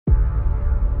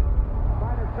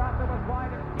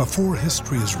Before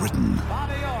history is written,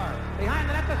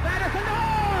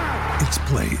 it's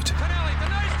played.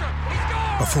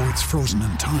 Before it's frozen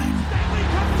in time,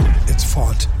 it's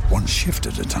fought one shift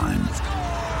at a time.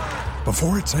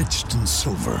 Before it's etched in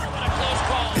silver,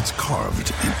 it's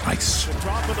carved in ice.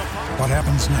 What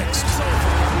happens next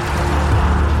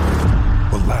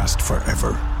will last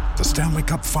forever. The Stanley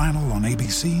Cup Final on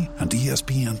ABC and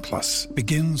ESPN Plus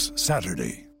begins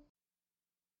Saturday.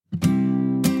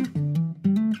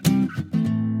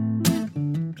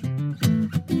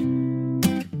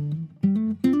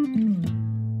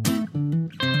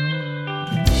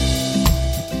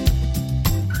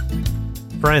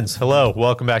 Friends, hello.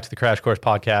 Welcome back to the Crash Course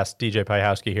Podcast. DJ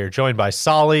Pyhowski here, joined by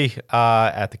Solly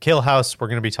at the Kill House. We're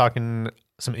going to be talking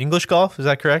some English golf. Is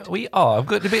that correct? We are. I'm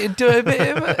going to do a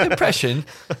bit of an impression.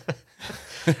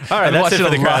 All right, that's it for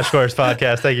the Crash Course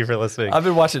Podcast. Thank you for listening. I've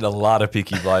been watching a lot of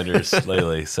Peaky Blinders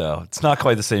lately, so it's not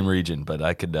quite the same region, but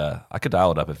I could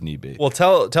dial it up if need be. Well,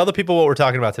 tell the people what we're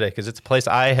talking about today, because it's a place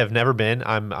I have never been.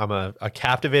 I'm a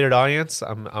captivated audience.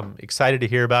 I'm excited to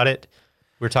hear about it.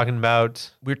 We're talking about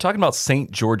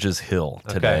St. George's Hill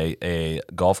today, a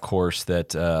golf course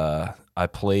that I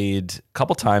played a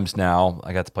couple times now.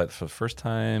 I got to play it for the first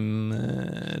time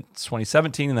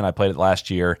 2017, and then I played it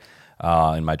last year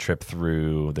in my trip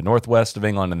through the northwest of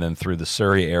England and then through the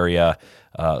Surrey area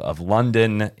of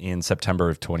London in September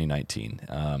of 2019.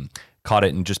 Caught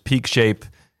it in just peak shape.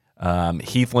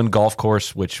 Heathland Golf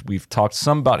Course, which we've talked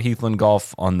some about Heathland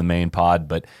Golf on the main pod,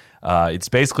 but it's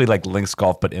basically like links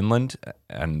golf, but inland.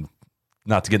 And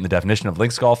not to get in the definition of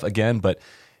links golf again, but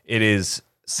it is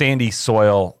sandy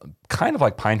soil, kind of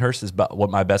like Pinehurst is what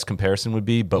my best comparison would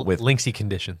be, but with linksy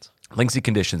conditions. Linksy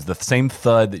conditions. The same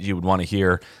thud that you would want to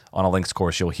hear on a links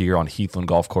course, you'll hear on Heathland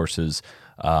golf courses.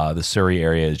 The Surrey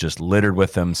area is just littered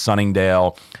with them.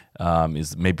 Sunningdale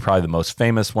is maybe probably the most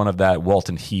famous one of that.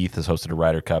 Walton Heath has hosted a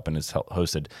Ryder Cup and has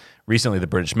hosted recently the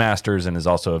British Masters and is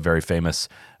also a very famous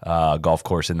golf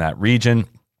course in that region.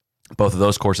 Both of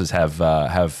those courses are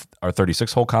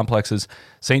 36-hole complexes.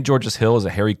 St. George's Hill is a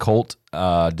Harry Colt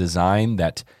design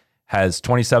that has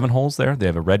 27 holes there. They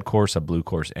have a red course, a blue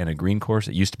course, and a green course.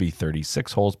 It used to be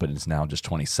 36 holes, but it's now just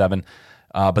 27.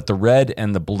 But the red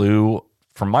and the blue,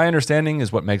 from my understanding,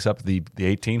 is what makes up the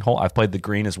 18 hole. I've played the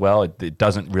green as well. It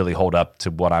doesn't really hold up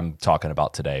to what I'm talking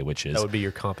about today, which is... That would be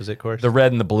your composite course? The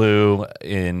red and the blue,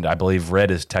 and I believe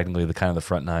red is technically the kind of the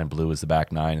front nine, blue is the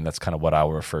back nine, and that's kind of what I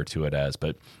will refer to it as.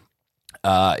 But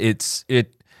it's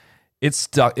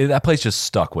stuck. That place just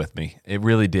stuck with me. It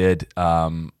really did.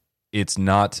 It's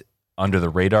not under the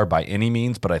radar by any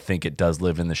means, but I think it does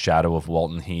live in the shadow of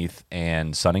Walton Heath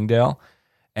and Sunningdale.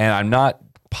 And I'm not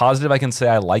positive I can say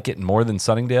I like it more than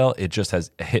Sunningdale. It just has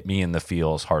hit me in the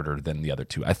feels harder than the other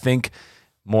two. I think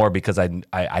more because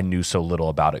I knew so little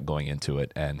about it going into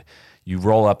it. And you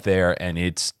roll up there and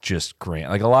it's just great.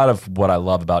 Like a lot of what I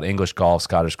love about English golf,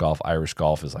 Scottish golf, Irish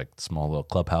golf is like small little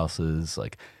clubhouses,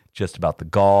 like just about the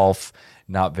golf,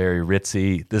 not very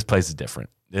ritzy. This place is different.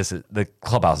 The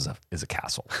clubhouse is a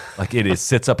castle. Like it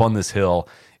sits up on this hill.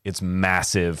 It's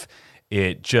massive.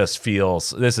 It just feels,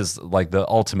 this is like the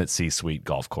ultimate C-suite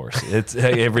golf course. It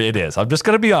is. I'm just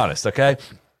going to be honest, okay?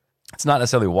 It's not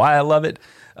necessarily why I love it,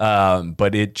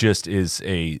 but it just is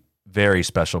a very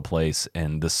special place.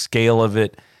 And the scale of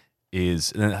it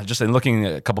is, just in looking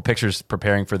at a couple pictures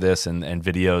preparing for this and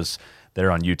videos that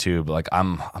are on YouTube, like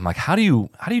I'm like, how do you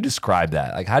describe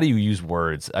that? Like, how do you use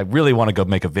words? I really want to go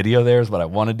make a video there is what I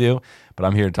want to do, but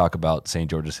I'm here to talk about St.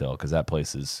 George's Hill because that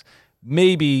place is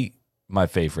maybe my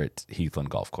favorite Heathland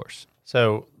golf course.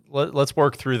 So let's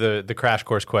work through the crash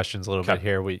course questions a little bit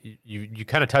here. You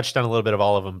kind of touched on a little bit of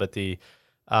all of them, but the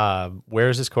where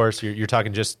is this course? You're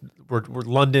talking just we're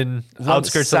London,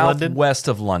 outskirts of London, southwest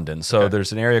of London. So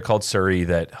there's an area called Surrey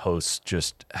that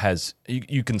hosts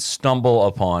you can stumble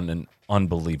upon an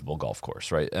unbelievable golf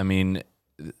course, right? I mean,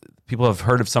 people have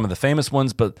heard of some of the famous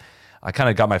ones, but I kind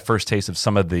of got my first taste of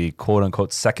some of the quote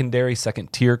unquote second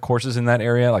tier courses in that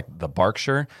area, like the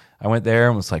Berkshire. I went there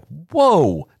and was like,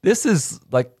 whoa, this is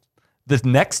like the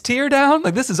next tier down.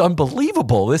 Like, this is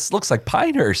unbelievable. This looks like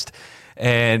Pinehurst.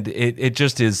 And it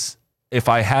just is, if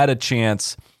I had a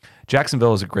chance,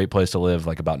 Jacksonville is a great place to live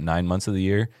like about 9 months of the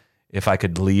year. If I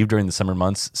could leave during the summer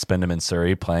months, spend them in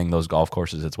Surrey playing those golf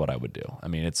courses, it's what I would do. I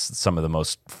mean, it's some of the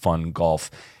most fun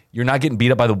golf. You're not getting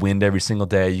beat up by the wind every single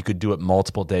day. You could do it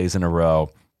multiple days in a row,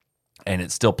 and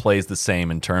it still plays the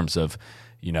same in terms of,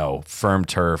 you know, firm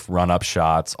turf, run-up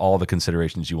shots, all the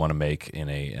considerations you want to make in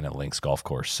a links golf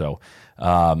course. So,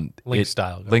 links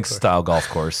style golf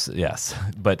course, yes.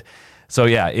 But so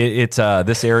yeah, it's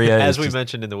this area. As we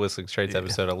mentioned in the Whistling Straits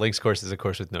episode, a links course is a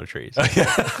course with no trees.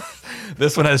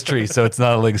 This one has trees, so it's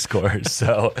not a links course.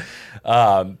 So,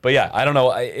 but yeah, I don't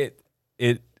know.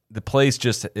 The place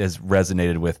just has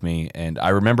resonated with me, and I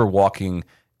remember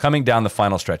coming down the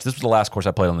final stretch. This was the last course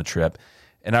I played on the trip,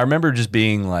 and I remember just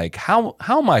being like, "How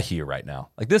am I here right now?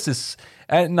 Like, this is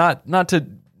not to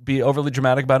be overly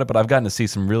dramatic about it, but I've gotten to see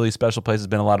some really special places,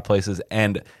 been a lot of places,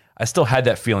 and I still had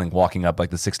that feeling walking up like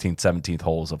the 16th, 17th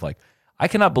holes of like, I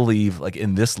cannot believe like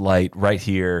in this light right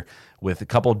here with a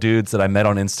couple dudes that I met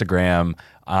on Instagram,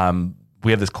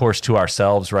 we have this course to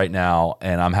ourselves right now,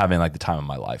 and I'm having like the time of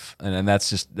my life, and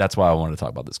that's why I wanted to talk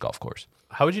about this golf course."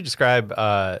 How would you describe?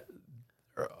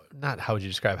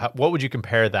 What would you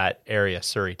compare that area,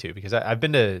 Surrey, to? Because I've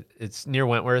been to, it's near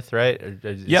Wentworth, right?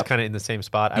 It's kind of in the same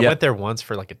spot. I went there once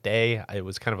for like a day. It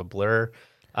was kind of a blur,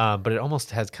 but it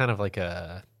almost has kind of like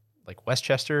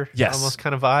Westchester, almost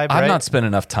kind of vibe. I've not spent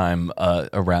enough time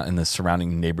around in the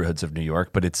surrounding neighborhoods of New York,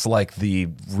 but it's like the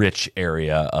rich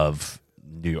area of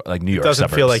New York, like New York. It doesn't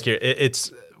suburbs. feel like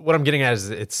it's what I'm getting at is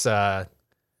it's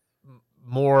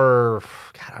more.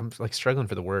 God, I'm like struggling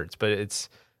for the words, but it's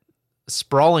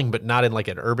sprawling, but not in like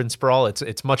an urban sprawl.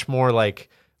 It's much more like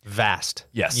vast.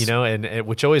 Yes, and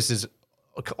which always is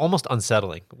almost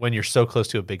unsettling when you're so close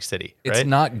to a big city. Right? It's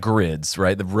not grids,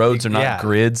 right? The roads are not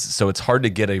grids, so it's hard to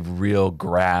get a real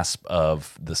grasp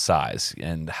of the size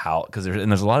and how, because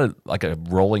there's a lot of like a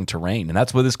rolling terrain, and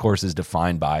that's what this course is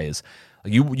defined by. Is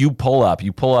you pull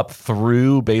up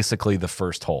through basically the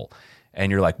first hole. And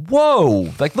you're like,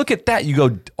 whoa, like, look at that. You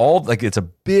go it's a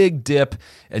big dip,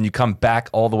 and you come back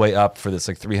all the way up for this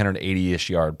like 380-ish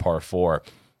yard par 4.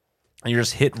 And you're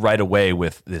just hit right away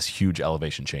with this huge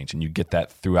elevation change. And you get that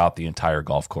throughout the entire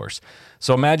golf course.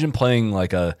 So imagine playing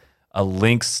like a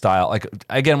links style. Like,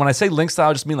 again, when I say links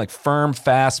style, I just mean like firm,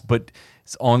 fast, but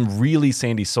it's on really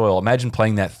sandy soil. Imagine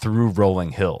playing that through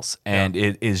rolling hills. And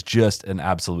it is just an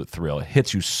absolute thrill. It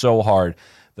hits you so hard.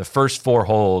 The first 4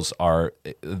 holes are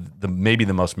maybe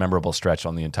the most memorable stretch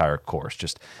on the entire course.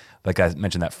 Just like I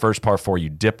mentioned, that first par 4, you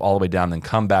dip all the way down, then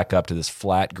come back up to this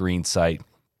flat green site.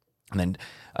 And then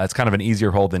it's kind of an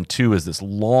easier hole. Then 2 is this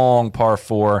long par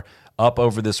 4 up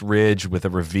over this ridge with a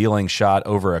revealing shot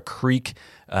over a creek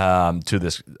to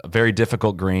this very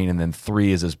difficult green. And then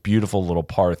 3 is this beautiful little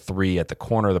par 3 at the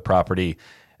corner of the property.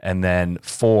 And then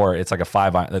 4, it's like a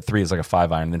 5 iron. 3 is like a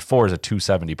 5 iron. And then 4 is a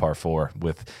 270 par 4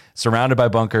 with surrounded by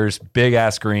bunkers, big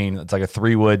ass green. It's like a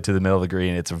 3-wood to the middle of the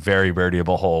green. It's a very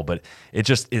birdieable hole, but it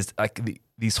just is like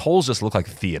these holes just look like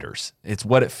theaters. It's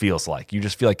what it feels like. You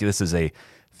just feel like this is a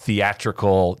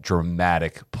theatrical,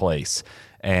 dramatic place,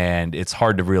 and it's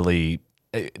hard to really.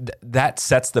 That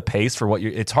sets the pace for what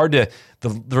you're. It's hard to.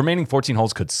 The remaining 14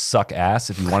 holes could suck ass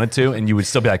if you wanted to, and you would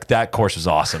still be like, that course was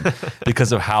awesome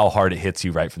because of how hard it hits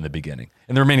you right from the beginning.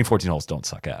 And the remaining 14 holes don't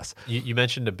suck ass. You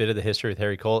mentioned a bit of the history with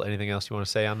Harry Colt. Anything else you want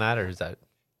to say on that, or is that?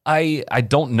 I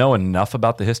don't know enough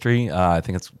about the history. I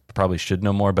think it's probably should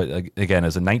know more. But again,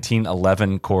 as a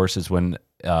 1911 course is when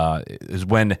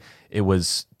it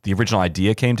was. The original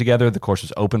idea came together. The course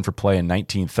was open for play in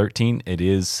 1913. It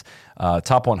is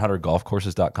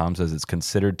top100golfcourses.com says it's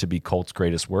considered to be Colt's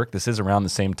greatest work. This is around the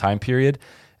same time period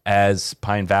as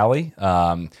Pine Valley,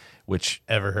 which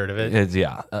ever heard of it?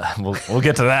 We'll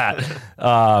get to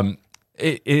that.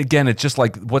 Again, it's just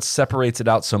like what separates it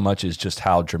out so much is just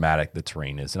how dramatic the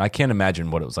terrain is, and I can't imagine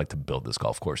what it was like to build this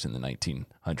golf course in the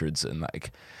 1900s. And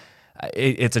like,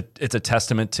 it's a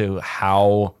testament to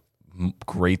how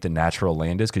great the natural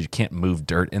land is, because you can't move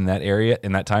dirt in that area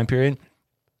in that time period.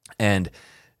 And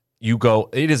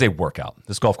it is a workout.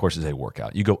 This golf course is a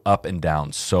workout. You go up and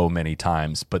down so many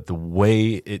times, but the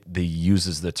way it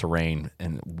uses the terrain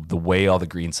and the way all the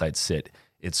green sites sit,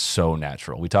 it's so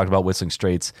natural. We talked about Whistling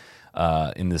Straits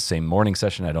in the same morning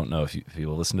session. I don't know if you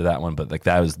will listen to that one, but like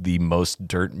that was the most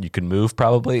dirt you can move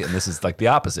probably. And this is like the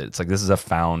opposite. It's like, this is a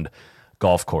found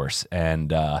golf course,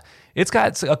 and it's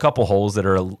got a couple holes that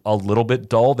are a little bit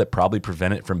dull that probably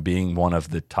prevent it from being one of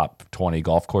the top 20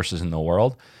 golf courses in the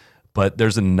world, but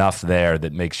there's enough there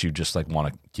that makes you just like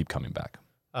want to keep coming back.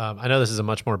 I know this is a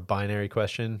much more binary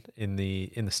question in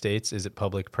the States. Is it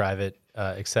public, private,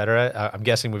 et cetera? I'm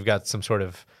guessing we've got some sort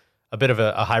of a bit of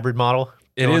a hybrid model.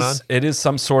 It is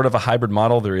some sort of a hybrid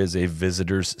model. There is a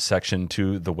visitors section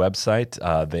to the website.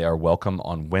 They are welcome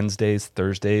on Wednesdays,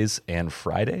 Thursdays, and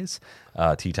Fridays.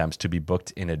 Tee times to be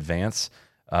booked in advance.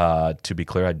 To be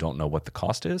clear, I don't know what the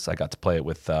cost is. I got to play it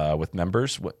with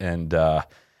members, and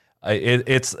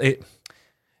it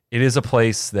is a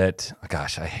place that,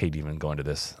 gosh, I hate even going to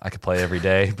this. I could play every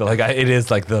day, but it is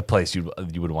like the place you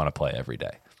would want to play every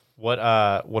day. What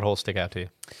holes stick out to you?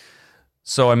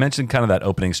 So I mentioned kind of that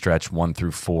opening stretch 1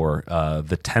 through 4.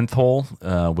 The 10th hole,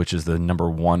 which is the number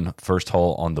 1 first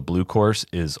hole on the blue course,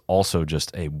 is also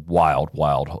just a wild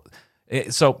hole.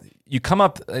 So you come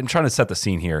up, I'm trying to set the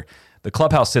scene here. The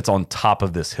clubhouse sits on top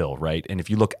of this hill, right? And if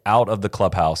you look out of the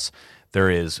clubhouse,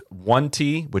 there is one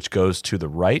tee, which goes to the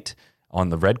right on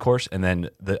the red course, and then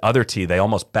the other tee, they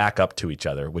almost back up to each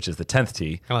other, which is the 10th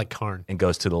tee. Kind of like Karn. And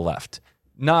goes to the left.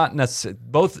 Not necessarily,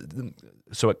 both.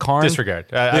 So at Karn, disregard.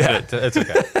 It's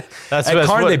okay. At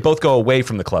Karn, they both go away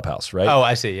from the clubhouse, right? Oh,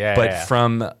 I see. Yeah. But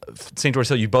from St. George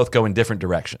Hill, you both go in different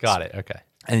directions. Got it. Okay.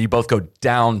 And you both go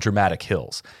down dramatic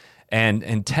hills.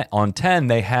 And on 10,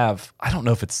 they have, I don't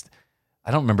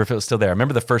remember if it was still there. I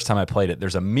remember the first time I played it,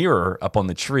 there's a mirror up on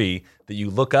the tree that you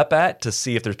look up at to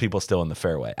see if there's people still in the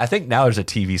fairway. I think now there's a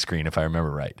TV screen, if I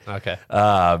remember right. Okay.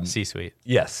 C-suite.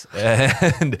 Yes.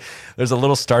 And there's a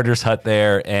little starter's hut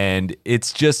there, and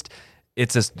it's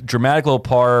this dramatic little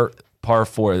par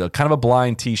 4, kind of a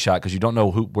blind tee shot because you don't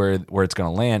know where it's going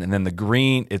to land. And then the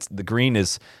green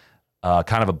is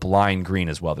kind of a blind green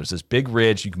as well. There's this big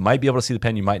ridge. You might be able to see the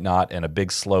pin, you might not, and a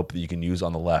big slope that you can use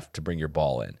on the left to bring your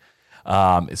ball in.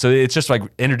 So it's just like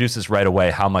introduces right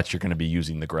away how much you're going to be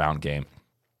using the ground game.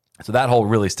 So that hole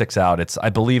really sticks out.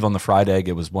 I believe on the Fried Egg,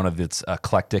 it was one of its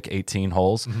eclectic 18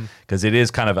 holes because it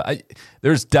is kind of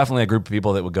there's definitely a group of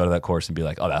people that would go to that course and be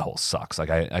like, oh, that hole sucks.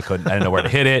 Like I didn't know where to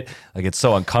hit it. Like it's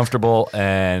so uncomfortable.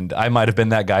 And I might have been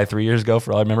that guy 3 years ago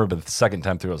for all I remember, but the second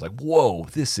time through, I was like, whoa,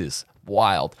 this is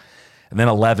wild. And then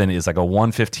 11 is like a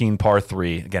 115 par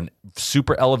 3. Again,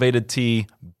 super elevated tee,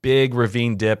 big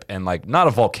ravine dip, and like not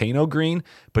a volcano green,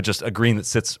 but just a green that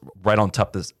sits right on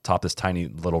top this tiny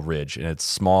little ridge. And it's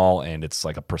small, and it's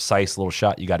like a precise little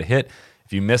shot you got to hit.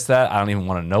 If you miss that, I don't even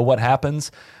want to know what happens.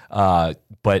 But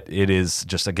it is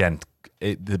just, again,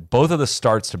 both of the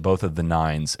starts to both of the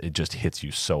 9s, it just hits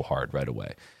you so hard right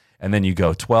away. And then you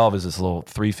go 12 is this little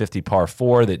 350 par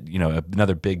 4 that,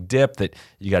 another big dip that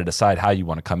you got to decide how you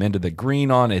want to come into the green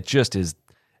on. It just is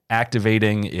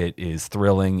activating. It is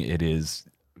thrilling.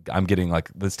 I'm getting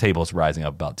like this table is rising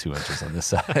up about 2 inches on this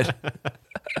side.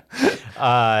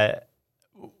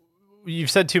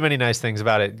 You've said too many nice things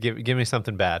about it. Give me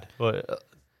something bad. There's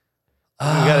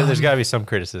got to be some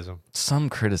criticism.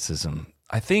 Some criticism.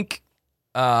 I think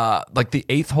like the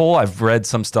 8th hole, I've read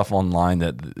some stuff online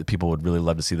that people would really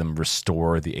love to see them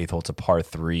restore the 8th hole to par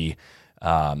 3.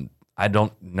 I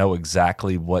don't know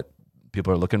exactly what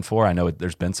people are looking for. I know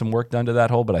there's been some work done to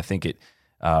that hole, but I think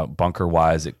bunker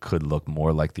wise, it could look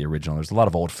more like the original. There's a lot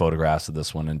of old photographs of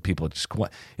this one, and people just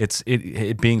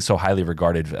it being so highly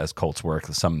regarded as Colts work.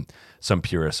 Some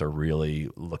purists are really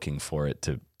looking for it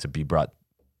to be brought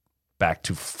back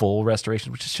to full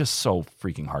restoration, which is just so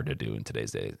freaking hard to do in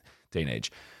today's day and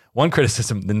age. One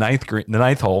criticism: the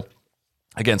 9th hole.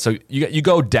 Again, so you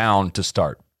go down to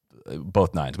start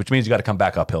both 9s, which means you got to come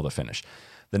back uphill to finish.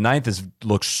 The 9th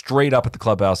looks straight up at the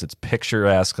clubhouse. It's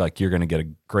picturesque, like you're going to get a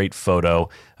great photo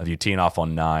of you teeing off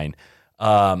on 9.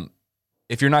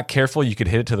 If you're not careful, you could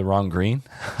hit it to the wrong green.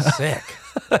 Sick.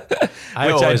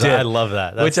 I love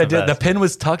that. That's I did. The pin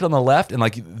was tucked on the left, and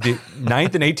like the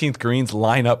 9th and 18th greens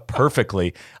line up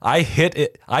perfectly. I hit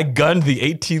it. I gunned the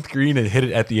 18th green and hit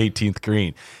it at the 18th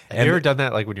green. Have you ever done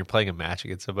that, like when you're playing a match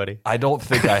against somebody? I don't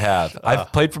think I have.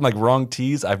 I've played from like wrong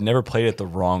tees. I've never played at the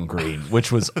wrong green, which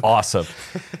was awesome.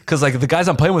 Because like the guys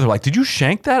I'm playing with were like, "Did you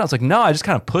shank that?" I was like, "No, I just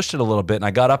kind of pushed it a little bit," and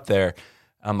I got up there.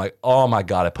 I'm like, oh my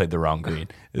God, I played the wrong green.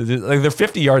 Like they're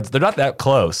 50 yards. They're not that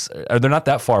close. Or they're not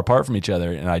that far apart from each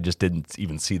other. And I just didn't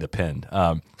even see the pin.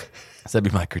 So that'd be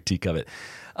my critique of it.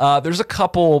 There's a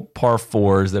couple par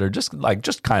 4s that are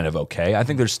just kind of okay. I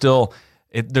think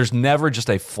there's never just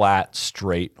a flat,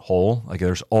 straight hole. Like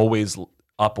there's always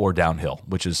up or downhill,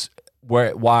 which is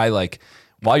why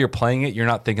while you're playing it, you're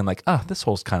not thinking like, oh, this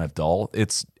hole's kind of dull.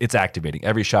 It's activating.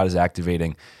 Every shot is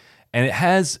activating. And I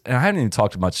haven't even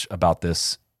talked much about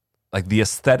this, like the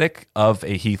aesthetic of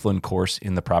a Heathland course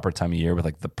in the proper time of year with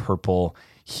like the purple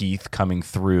heath coming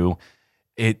through,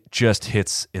 it just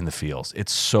hits in the feels.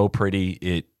 It's so pretty.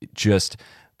 It just,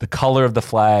 the color of the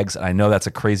flags, and I know that's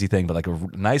a crazy thing, but like a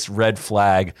nice red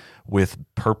flag with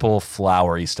purple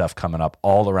flowery stuff coming up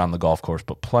all around the golf course,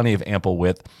 but plenty of ample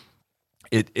width.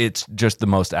 It's just the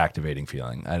most activating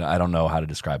feeling. I don't know how to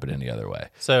describe it any other way.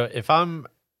 So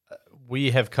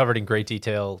we have covered in great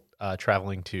detail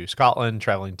traveling to Scotland,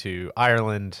 traveling to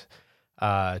Ireland,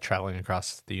 traveling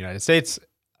across the United States.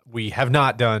 We have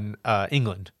not done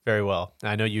England very well.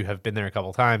 I know you have been there a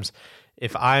couple times.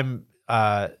 If I'm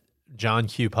John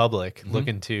Q. Public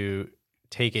looking to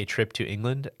take a trip to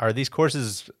England, are these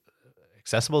courses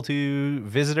accessible to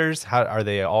visitors? How are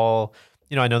they all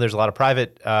I know there's a lot of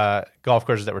private golf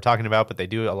courses that we're talking about, but they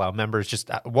do allow members. Just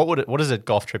what does a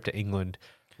golf trip to England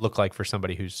look like for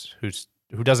somebody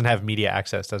who doesn't have media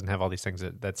access, doesn't have all these things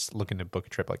that's looking to book a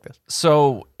trip like this?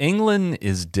 So England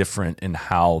is different in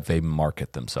how they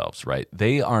market themselves, right?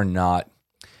 They are not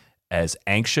as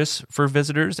anxious for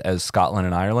visitors as Scotland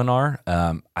and Ireland are.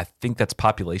 I think that's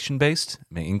population based.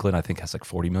 I mean, England, I think, has like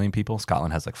 40 million people.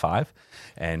 Scotland has like 5.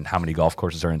 And how many golf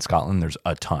courses are in Scotland? There's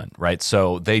a ton, right?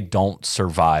 So they don't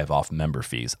survive off member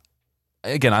fees.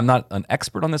 Again, I'm not an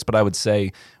expert on this, but I would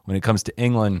say when it comes to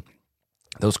England,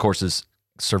 those courses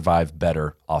survive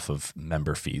better off of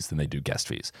member fees than they do guest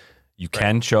fees. You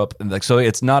can show up, so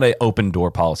it's not an open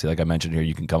door policy. Like I mentioned here,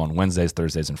 you can come on Wednesdays,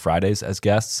 Thursdays, and Fridays as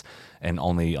guests, and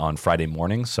only on Friday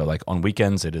mornings. So like on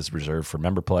weekends, it is reserved for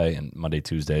member play, and Monday,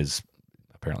 Tuesdays,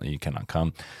 apparently you cannot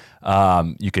come.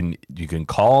 You can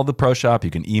call the pro shop, you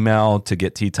can email to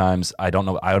get tee times. I don't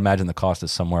know. I would imagine the cost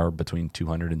is somewhere between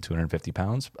 200 and 250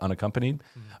 pounds unaccompanied.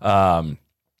 Mm-hmm.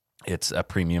 It's a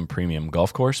premium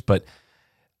golf course, but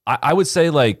I would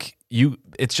say like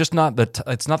it's just not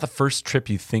it's not the first trip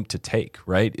you think to take,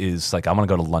 right? Is like, I want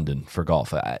to go to London for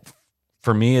golf.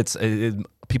 For me,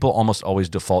 people almost always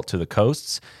default to the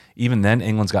coasts. Even then,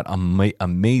 England's got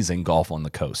amazing golf on the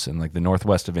coast, and like the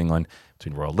northwest of England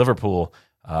between Royal Liverpool,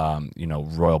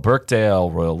 Royal Birkdale,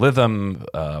 Royal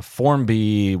Lytham,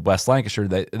 Formby, West Lancashire.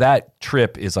 That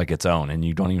trip is like its own, and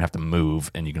you don't even have to move,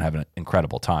 and you can have an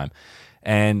incredible time.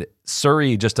 And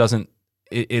Surrey just doesn't.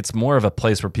 It's more of a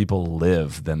place where people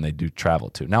live than they do travel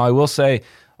to. Now, I will say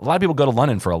a lot of people go to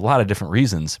London for a lot of different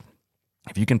reasons.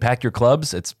 If you can pack your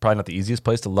clubs, it's probably not the easiest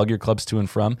place to lug your clubs to and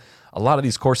from. A lot of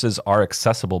these courses are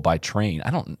accessible by train. I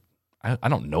don't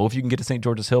know if you can get to St.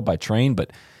 George's Hill by train,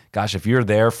 but gosh, if you're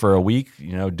there for a week,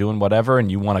 doing whatever, and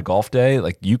you want a golf day,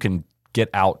 like you can get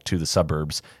out to the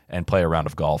suburbs and play a round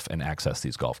of golf and access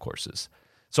these golf courses.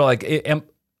 So like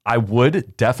I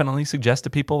would definitely suggest to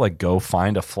people, like, go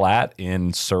find a flat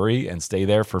in Surrey and stay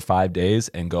there for 5 days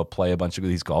and go play a bunch of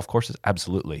these golf courses.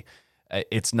 Absolutely.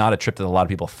 It's not a trip that a lot of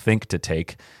people think to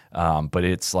take, but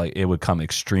it's like, it would come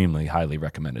extremely highly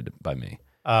recommended by me.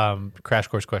 Crash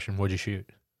course question. What'd you shoot?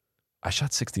 I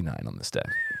shot 69 on this day.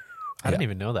 I didn't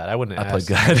even know that. I wouldn't have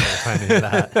asked. I played good.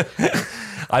 That.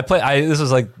 This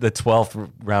was like the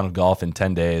 12th round of golf in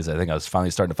 10 days. I think I was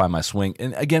finally starting to find my swing.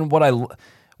 And again, what I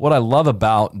love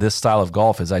about this style of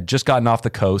golf is I'd just gotten off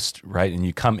the coast, right? And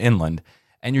you come inland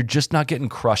and you're just not getting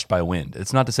crushed by wind.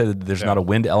 It's not to say that there's not a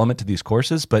wind element to these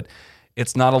courses, but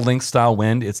it's not a link style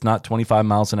wind. It's not 25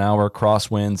 miles an hour,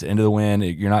 crosswinds, into the wind.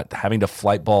 You're not having to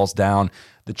flight balls down.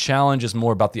 The challenge is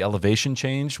more about the elevation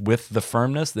change with the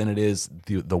firmness than it is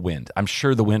the wind. I'm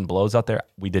sure the wind blows out there.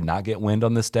 We did not get wind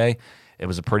on this day. It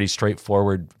was a pretty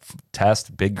straightforward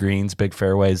test, big greens, big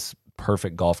fairways,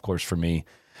 perfect golf course for me.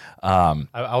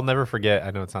 I'll never forget.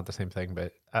 I know it's not the same thing,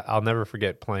 but I'll never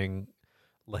forget playing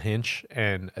Lahinch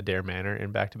and Adair Manor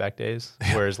in back-to-back days.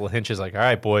 Whereas Lahinch is like, all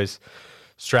right, boys,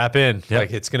 strap in. Yep.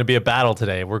 Like, it's going to be a battle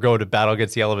today. We're going to battle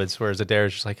against the elements. Whereas Adair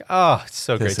is just like, oh, it's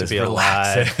so great to be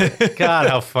alive. God,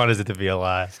 how fun is it to be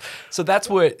alive? So that's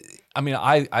what. I mean,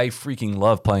 I freaking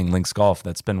love playing links golf.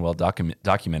 That's been well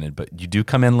documented. But you do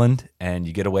come inland and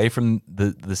you get away from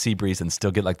the sea breeze and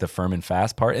still get like the firm and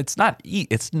fast part. It's not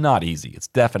easy. It's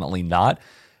definitely not.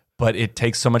 But it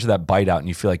takes so much of that bite out, and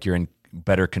you feel like you're in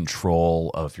better control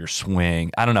of your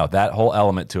swing. I don't know. That whole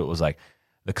element to it was like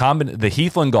the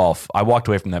Heathland golf. I walked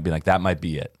away from that being like, that might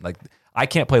be it. Like, I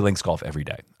can't play links golf every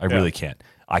day. I really can't.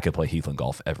 I could play Heathland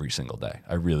golf every single day.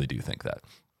 I really do think that.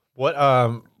 What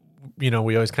we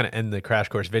always kind of end the crash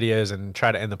course videos and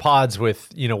try to end the pods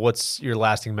with, what's your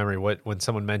lasting memory? When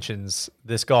someone mentions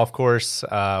this golf course,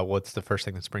 what's the first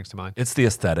thing that springs to mind? It's the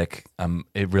aesthetic.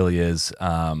 It really is.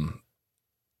 I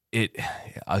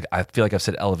feel like I've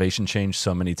said elevation change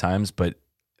so many times, but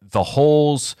the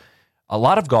holes, a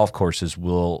lot of golf courses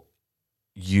are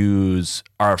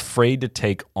afraid to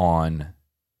take on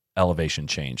elevation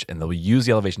change, and they'll use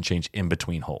the elevation change in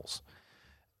between holes.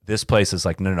 This place is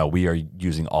like, no, we are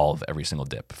using all of every single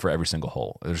dip for every single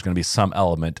hole. There's going to be some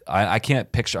element. I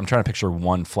can't picture, I'm trying to picture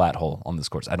one flat hole on this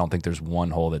course. I don't think there's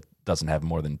one hole that doesn't have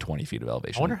more than 20 feet of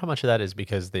elevation. I wonder how much of that is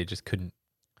because they just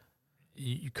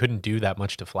you couldn't do that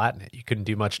much to flatten it. You couldn't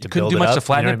do much to build it up. You couldn't do much to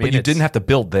flatten it, but you didn't have to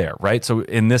build there, right? So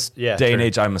in this day and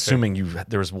age, I'm assuming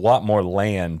there was a lot more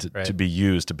land to be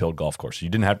used to build golf courses. You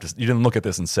didn't look at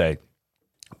this and say,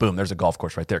 boom, there's a golf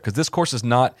course right there. Because this course is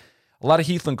not, a lot of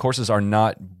Heathland courses are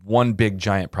not one big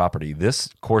giant property. This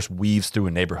course weaves through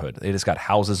a neighborhood. They just got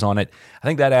houses on it. I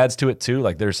think that adds to it too.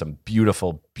 Like, there's some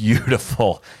beautiful,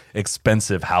 beautiful,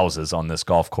 expensive houses on this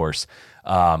golf course.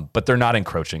 But they're not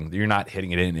encroaching. You're not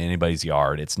hitting it in anybody's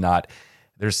yard. It's not,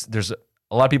 there's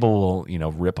a lot of people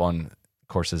will rip on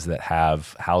courses that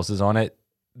have houses on it.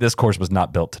 This course was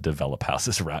not built to develop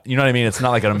houses around. You know what I mean? It's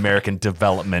not like an American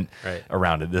development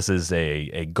around it. This is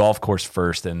a golf course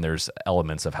first, and there's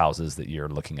elements of houses that you're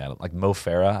looking at. Like Mo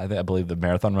Farah, I believe the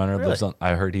marathon runner lives on.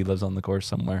 I heard he lives on the course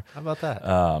somewhere. How about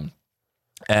that?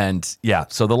 And yeah,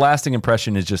 so the lasting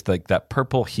impression is just like that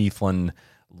purple Heathland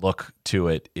look to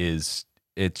it is.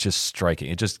 It's just striking.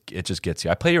 It just gets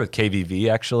you. I played here with KVV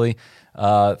actually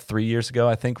 3 years ago,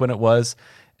 I think, when it was.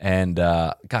 And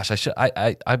gosh, I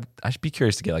should be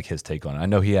curious to get like his take on it. I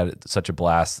know he had such a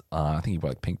blast. I think he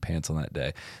wore like pink pants on that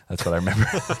day. That's what I remember.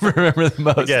 remember the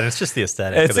most. Again, it's just the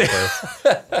aesthetic of the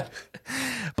course.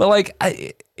 But like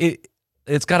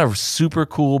it's got a super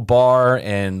cool bar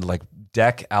and like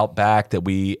deck out back that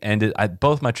we ended.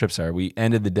 Both my trips we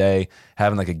ended the day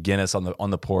having like a Guinness on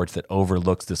the porch that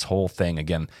overlooks this whole thing.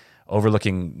 Again,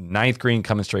 overlooking 9th green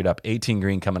coming straight up, 18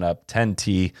 green coming up,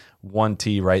 10T,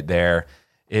 1T right there.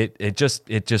 It just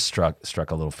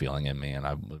struck a little feeling in me, and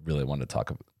I really wanted to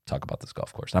talk about this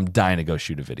golf course. I'm dying to go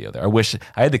shoot a video there. I wish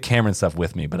I had the camera and stuff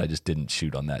with me, but I just didn't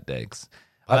shoot on that day.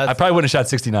 I probably wouldn't have shot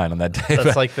 69 on that day.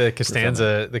 That's like the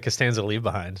Costanza leave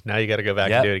behind. Now you got to go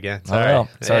back and do it again. Sorry,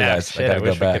 guys. Shit, I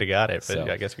wish we could have got it, but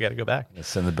I guess we got to go back.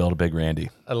 Send the bill to Big Randy.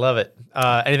 I love it.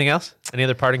 Anything else? Any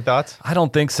other parting thoughts? I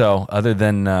don't think so. Other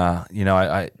than I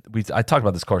talked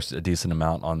about this course a decent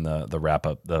amount on the wrap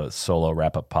up, the solo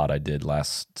wrap up pod I did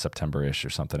last September-ish or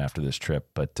something after this trip.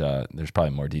 But there's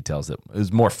probably more details that it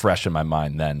was more fresh in my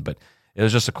mind then. But it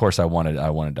was just a course I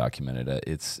wanted documented.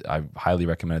 I highly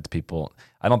recommend it to people.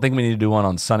 I don't think we need to do one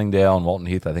on Sunningdale and Walton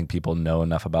Heath. I think people know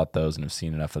enough about those and have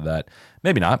seen enough of that.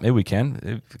 Maybe not. Maybe we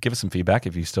can. Give us some feedback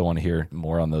if you still want to hear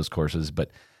more on those courses. But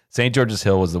St. George's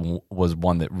Hill was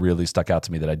one that really stuck out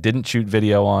to me that I didn't shoot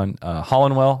video on.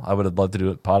 Hollandwell, I would have loved to do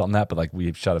a pod on that, but like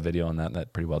we shot a video on that, and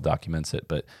that pretty well documents it.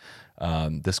 But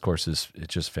this course it's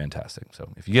just fantastic.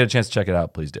 So if you get a chance to check it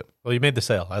out, please do. Well, you made the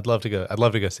sale. I'd love to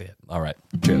go see it. All right.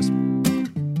 Cheers.